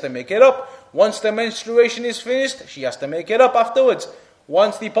again, he has to make it up. Once the menstruation is finished, she has to make it up afterwards.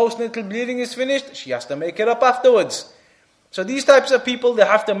 Once the postnatal bleeding is finished, she has to make it up afterwards. So these types of people, they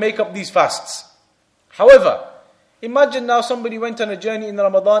have to make up these fasts. However, imagine now somebody went on a journey in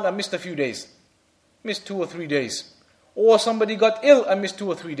Ramadan and missed a few days. Missed 2 or 3 days. Or somebody got ill and missed 2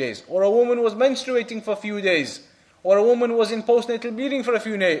 or 3 days. Or a woman was menstruating for a few days. Or a woman was in postnatal bleeding for a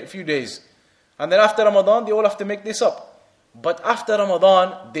few days. And then after Ramadan, they all have to make this up. But after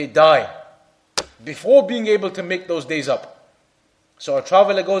Ramadan, they die before being able to make those days up. So a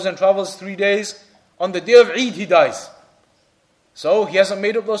traveler goes and travels 3 days. On the day of Eid, he dies. So he hasn't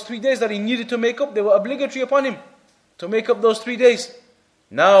made up those 3 days that he needed to make up. They were obligatory upon him to make up those 3 days.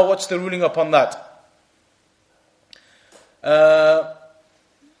 Now what's the ruling upon that?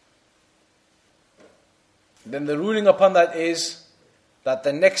 Then the ruling upon that is that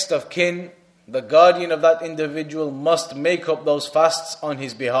the next of kin, the guardian of that individual, must make up those fasts on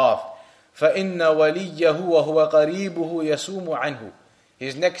his behalf. فَإِنَّ وَلِيَّهُ وَهُوَ قَرِيبُهُ يَسُومُ عَنْهُ.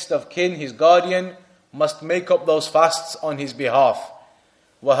 His next of kin, his guardian, must make up those fasts on his behalf.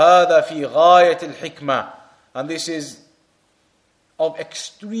 وَهَذَا فِي غَايَةِ الْحِكْمَةِ. And this is of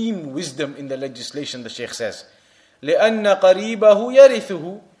extreme wisdom in the legislation, the Shaykh says. لِأَنَّ قَرِيبَهُ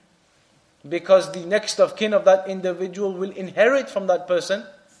يَرِثُهُ. Because the next of kin of that individual will inherit from that person.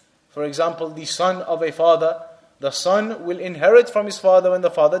 For example, the son of a father, the son will inherit from his father when the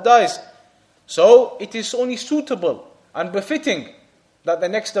father dies. So it is only suitable and befitting that the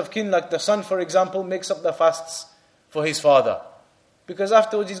next of kin, like the son for example, makes up the fasts for his father. Because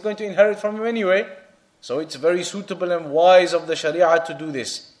afterwards he's going to inherit from him anyway. So it's very suitable and wise of the Sharia to do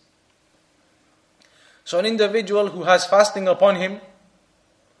this. So an individual who has fasting upon him,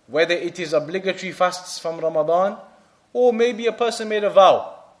 whether it is obligatory fasts from Ramadan, or maybe a person made a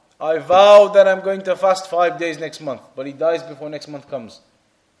vow. I vow that I'm going to fast 5 days next month, but he dies before next month comes.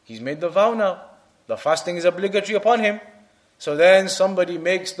 He's made the vow now. The fasting is obligatory upon him. So then somebody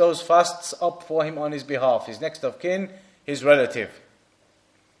makes those fasts up for him on his behalf, his next of kin, his relative.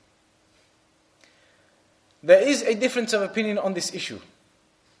 There is a difference of opinion on this issue.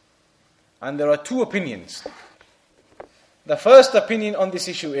 And there are 2 opinions. The first opinion on this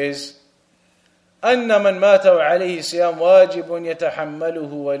issue is أن من مات وعليه صيام واجب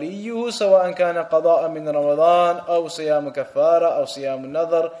يتحمله وليه سواء كان قضاء من رمضان أو صيام كفارة أو صيام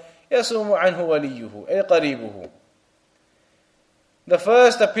النذر يصوم عنه وليه أي قريبه. The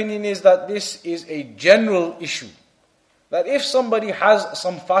first opinion is that this is a general issue. That if somebody has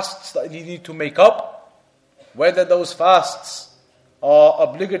some fasts that he needs to make up, whether those fasts are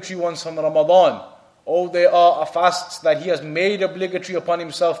obligatory ones from Ramadan, or they are fasts that he has made obligatory upon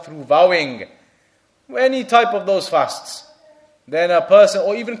himself through vowing, any type of those fasts, then a person,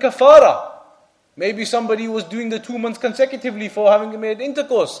 or even kafara, maybe somebody was doing the 2 months consecutively for having made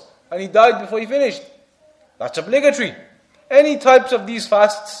intercourse, and he died before he finished. That's obligatory. Any types of these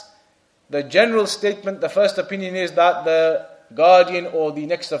fasts, the general statement, the first opinion is that the guardian or the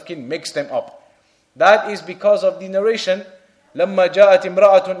next of kin makes them up. That is because of the narration, لما جاءت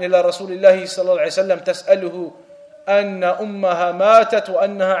امرأة إلى رسول الله صلى الله عليه وسلم تسأله أن أمها ماتت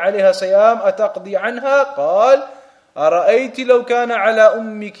وأنها عليها صيام أتقضي عنها قال أرأيت لو كان على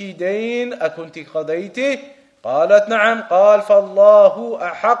أمك دين أكنت قضيته قالت نعم قال فالله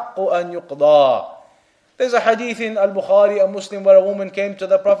أحق أن يقضى. There's a hadith in Al-Bukhari and Muslim where a woman came to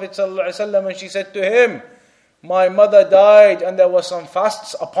the Prophet ﷺ and she said to him, my mother died and there were some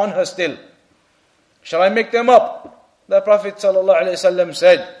fasts upon her still. Shall I make them up? The Prophet ﷺ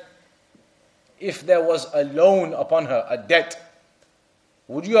said, if there was a loan upon her, a debt,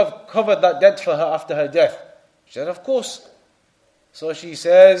 would you have covered that debt for her after her death? She said, of course. So she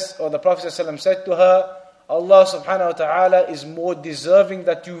says, or the Prophet ﷺ said to her, Allah subhanahu wa ta'ala is more deserving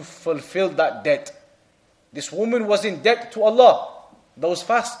that you fulfill that debt. This woman was in debt to Allah. Those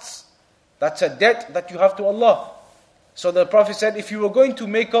fasts, that's a debt that you have to Allah. So the Prophet said, if you were going to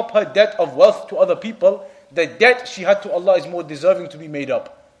make up her debt of wealth to other people, the debt she had to Allah is more deserving to be made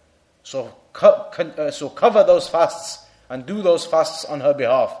up. So cover those fasts and do those fasts on her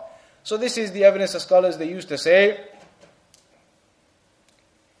behalf. So this is the evidence of scholars. They used to say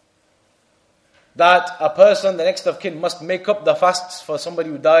that a person, the next of kin, must make up the fasts for somebody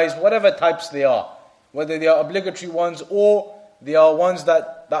who dies, whatever types they are, whether they are obligatory ones or they are ones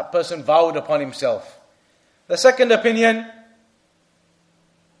that that person vowed upon himself. The second opinion,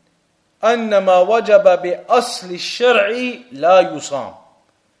 أن ما وجب بأصل الشرع لا يصام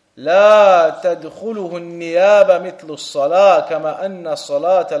لا تدخله النيابة مثل الصلاة كما أن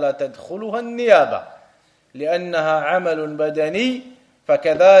الصلاة لا تدخلها النيابة لأنها عمل بدني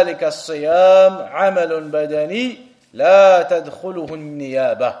فكذلك الصيام عمل بدني لا تدخله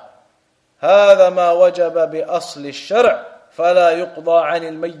النيابة هذا ما وجب بأصل الشرع فلا يقضى عن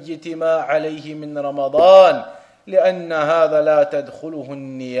الميت ما عليه من رمضان لأن هذا لا تدخله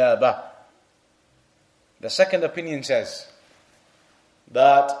النيابة. The second opinion says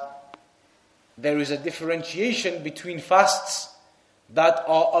that there is a differentiation between fasts that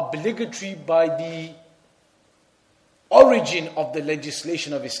are obligatory by the origin of the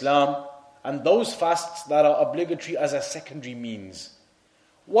legislation of Islam and those fasts that are obligatory as a secondary means.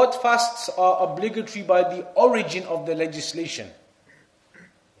 What fasts are obligatory by the origin of the legislation?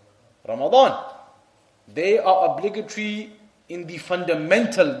 Ramadan. They are obligatory in the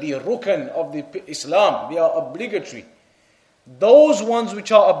fundamental, the rukn of the Islam. They are obligatory. Those ones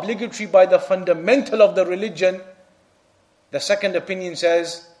which are obligatory by the fundamental of the religion, the second opinion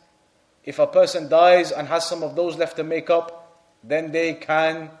says, if a person dies and has some of those left to make up, then they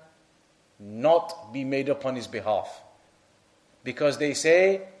can not be made up on his behalf. Because they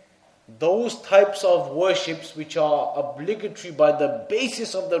say, those types of worships which are obligatory by the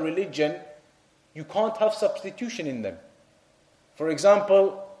basis of the religion, you can't have substitution in them. For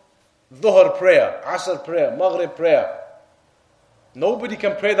example, Dhuhr prayer, Asr prayer, Maghrib prayer. Nobody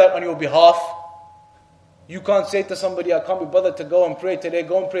can pray that on your behalf. You can't say to somebody, I can't be bothered to go and pray today,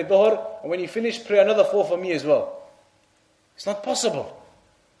 go and pray Dhuhr, and when you finish, pray another 4 for me as well. It's not possible.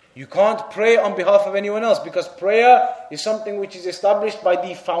 You can't pray on behalf of anyone else because prayer is something which is established by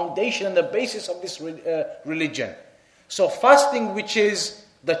the foundation and the basis of this religion. So fasting, which is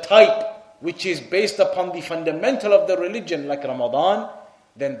the type, which is based upon the fundamental of the religion, like Ramadan,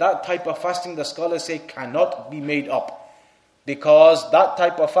 then that type of fasting, the scholars say, cannot be made up. Because that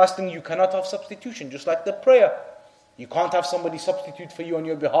type of fasting, you cannot have substitution, just like the prayer. You can't have somebody substitute for you on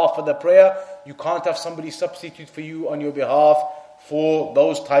your behalf for the prayer. You can't have somebody substitute for you on your behalf for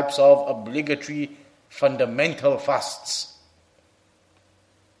those types of obligatory fundamental fasts.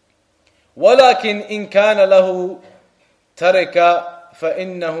 وَلَكِنْ إِنْ كَانَ لَهُ تَرِكَ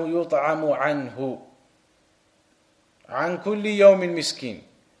فإنه يطعم عنه عن كل يوم مسكين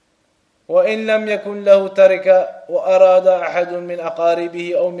وإن لم يكن له ترك وأراد أحد من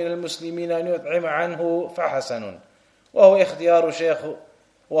أقاربه أو من المسلمين أن يطعم عنه فحسن وهو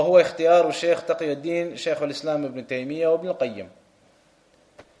اختيار الشيخ تقي الدين شيخ الإسلام ابن تيمية وابن القيم.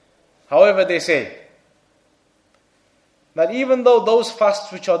 However, they say that even though those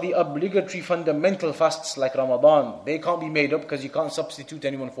fasts which are the obligatory fundamental fasts like Ramadan, they can't be made up because you can't substitute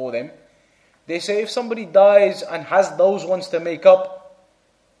anyone for them. They say if somebody dies and has those ones to make up,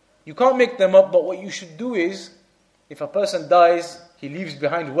 you can't make them up, but what you should do is, if a person dies, he leaves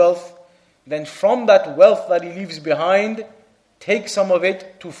behind wealth, then from that wealth that he leaves behind, take some of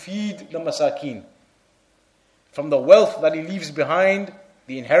it to feed the masakin. From the wealth that he leaves behind,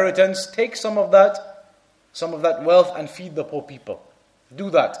 the inheritance, take some of that wealth and feed the poor people. Do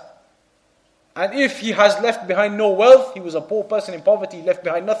that. And if he has left behind no wealth, he was a poor person in poverty, he left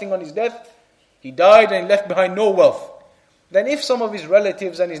behind nothing on his death, he died and left behind no wealth, then if some of his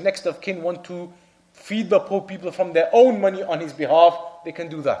relatives and his next of kin want to feed the poor people from their own money on his behalf, they can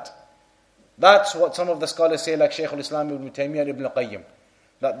do that. That's what some of the scholars say, like Shaykh al-Islam ibn Taymiyyah and Ibn al-Qayyim,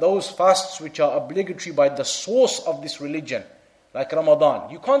 that those fasts which are obligatory by the source of this religion, like Ramadan,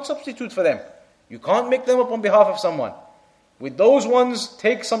 you can't substitute for them. You can't make them up on behalf of someone. With those ones,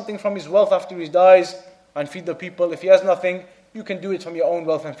 take something from his wealth after he dies and feed the people. If he has nothing, you can do it from your own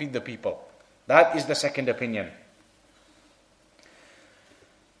wealth and feed the people. That is the second opinion.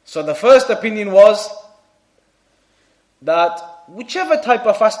 So the first opinion was that whichever type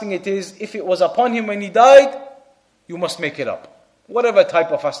of fasting it is, if it was upon him when he died, you must make it up. Whatever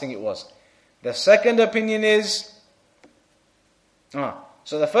type of fasting it was. The second opinion is...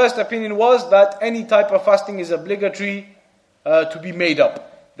 So the first opinion was that any type of fasting is obligatory to be made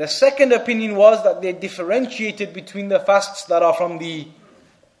up. The second opinion was that they differentiated between the fasts that are from the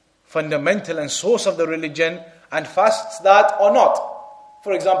fundamental and source of the religion and fasts that are not.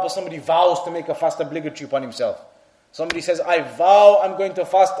 For example, somebody vows to make a fast obligatory upon himself. Somebody says, I vow I'm going to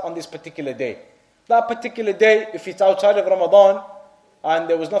fast on this particular day. That particular day, if it's outside of Ramadan and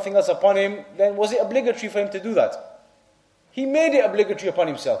there was nothing else upon him, then was it obligatory for him to do that? He made it obligatory upon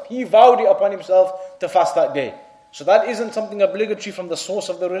himself. He vowed it upon himself to fast that day. So that isn't something obligatory from the source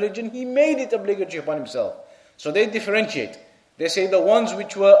of the religion. He made it obligatory upon himself. So they differentiate. They say the ones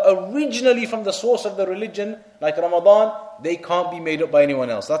which were originally from the source of the religion, like Ramadan, they can't be made up by anyone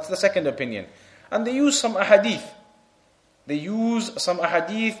else. That's the second opinion. And they use some ahadith. They use some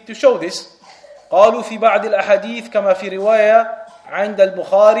ahadith to show this. قالوا في بعض الأحاديث كما في رواية عند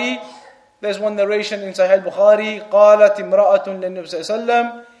البخاري. There's one narration in Sahih al-Bukhari. قالت امرأة للنبي صلى الله عليه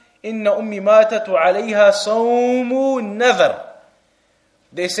وسلم إن أمي ماتت وعليها صوم نذر.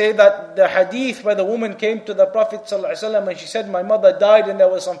 They say that the hadith where the woman came to the Prophet ﷺ and she said, my mother died and there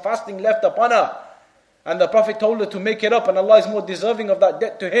was some fasting left upon her. And the Prophet told her to make it up and Allah is more deserving of that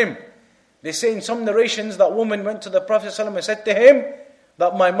debt to him. They say in some narrations that woman went to the Prophet ﷺ and said to him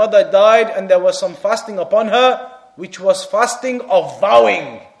that my mother died and there was some fasting upon her, which was fasting of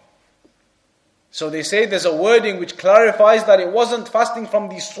vowing. So they say there's a wording which clarifies that it wasn't fasting from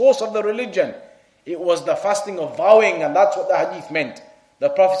the source of the religion. It was the fasting of vowing, and that's what the hadith meant. The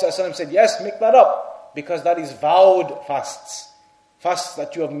Prophet ﷺ said, yes, make that up, because that is vowed fasts. Fasts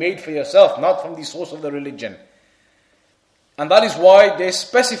that you have made for yourself, not from the source of the religion. And that is why they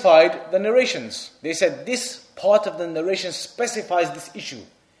specified the narrations. They said this part of the narration specifies this issue.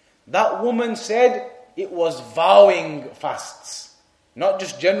 That woman said it was vowing fasts, not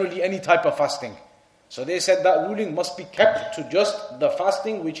just generally any type of fasting. So they said that ruling must be kept to just the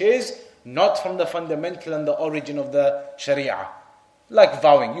fasting which is not from the fundamental and the origin of the Sharia. Like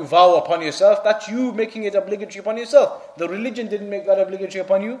vowing. You vow upon yourself, that's you making it obligatory upon yourself. The religion didn't make that obligatory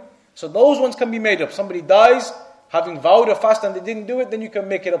upon you. So those ones can be made up. Somebody dies having vowed a fast and they didn't do it, then you can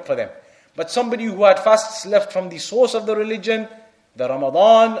make it up for them. But somebody who had fasts left from the source of the religion, the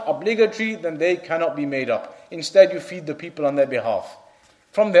Ramadan, obligatory, then they cannot be made up. Instead, you feed the people on their behalf.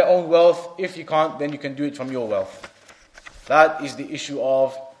 From their own wealth. If you can't, then you can do it from your wealth. That is the issue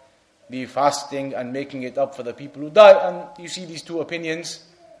of the fasting and making it up for the people who die. And you see these two opinions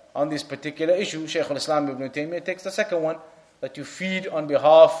on this particular issue. Shaykh al-Islam Ibn Taymiyyah takes the second one, that you feed on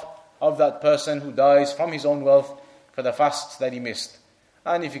behalf of that person who dies from his own wealth for the fasts that he missed.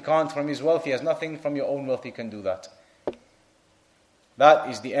 And if he can't from his wealth, he has nothing, from your own wealth he can do that. That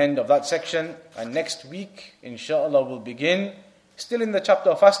is the end of that section. And next week, inshallah, we'll begin, still in the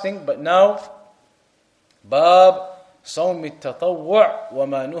chapter of fasting, but now, Bab صوم التطوع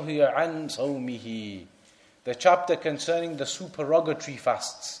وما نهي عن صومه. The chapter concerning the supererogatory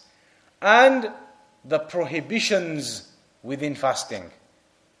fasts and the prohibitions within fasting.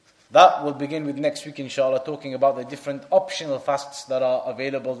 That will begin with next week, inshallah, talking about the different optional fasts that are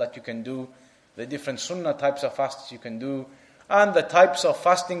available that you can do, the different sunnah types of fasts you can do, and the types of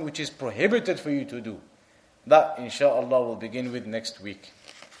fasting which is prohibited for you to do. That, inshallah, will begin with next week.